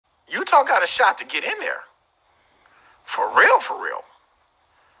Utah got a shot to get in there. For real, for real.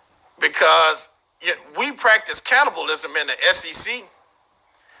 Because we practice cannibalism in the SEC.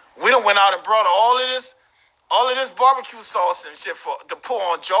 We done went out and brought all of this barbecue sauce and shit to pour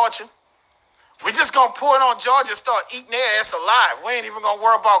on Georgia. We just gonna pour it on Georgia and start eating their ass alive. We ain't even gonna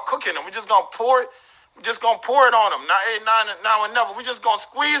worry about cooking them. We just gonna pour it. We just gonna pour it on them. Now and never. We just gonna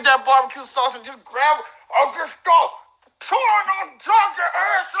squeeze that barbecue sauce and just grab it. Or just start pouring on Georgia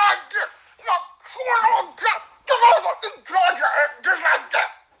ass like this. Pouring on Georgia ass just like that.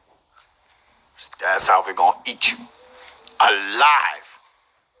 That's how we're gonna eat you. Alive.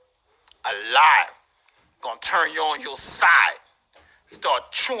 Alive. Gonna turn you on your side.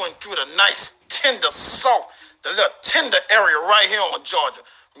 Start chewing through the nice, tender, soft, the little tender area right here on Georgia.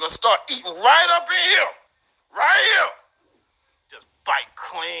 We're gonna start eating right up in here. Right here. Just bite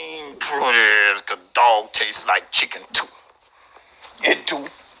clean through this, cause dog tastes like chicken too. It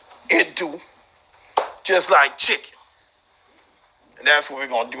do. Just like chicken. And that's what we're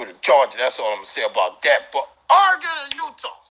gonna do to Georgia. That's all I'm gonna say about that. But Oregon and Utah.